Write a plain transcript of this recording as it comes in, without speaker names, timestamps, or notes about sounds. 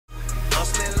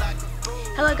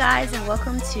Hello guys, and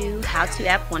welcome to How to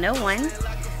App 101.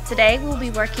 Today we'll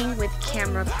be working with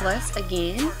Camera Plus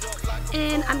again,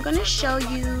 and I'm going to show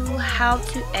you how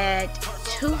to add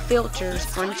 2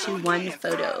 filters onto one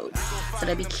photo. So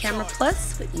that'll be Camera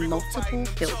Plus with multiple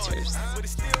filters.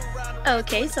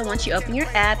 Okay, so once you open your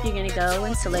app, you're going to go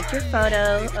and select your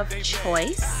photo of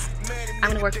choice.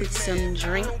 I'm going to work with some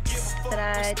drinks that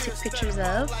I took pictures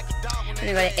of. I'm going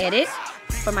to go to Edit.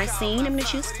 For my scene, I'm going to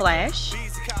choose Flash.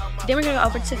 Then we're going to go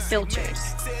over to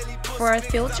Filters. For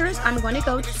filters, I'm going to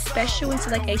go to Special and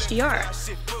select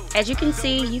HDR. As you can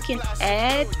see, you can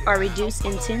add or reduce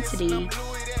intensity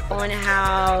on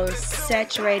how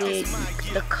saturated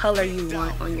the color you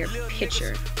want on your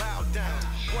picture.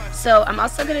 So I'm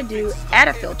also going to do Add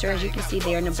a Filter, as you can see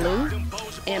there in the blue.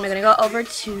 And I'm going to go over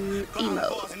to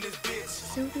E-Mode.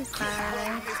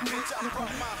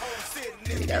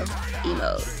 There we go,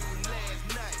 E-Mode.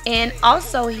 And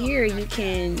also here you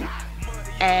can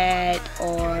add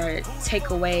or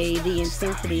take away the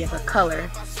intensity of a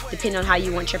color depending on how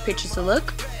you want your picture to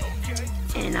look.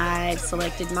 And I've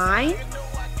selected mine,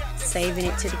 saving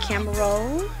it to the camera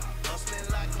roll,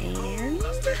 and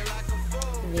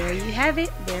there you have it.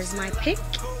 There's my pic.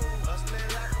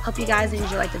 Hope you guys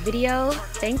enjoyed the video.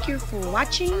 Thank you for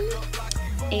watching.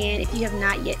 And if you have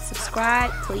not yet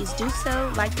subscribed, please do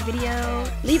so. Like the video,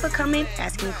 leave a comment,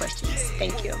 ask any questions.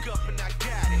 Thank you.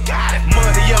 Got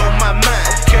money on my mind.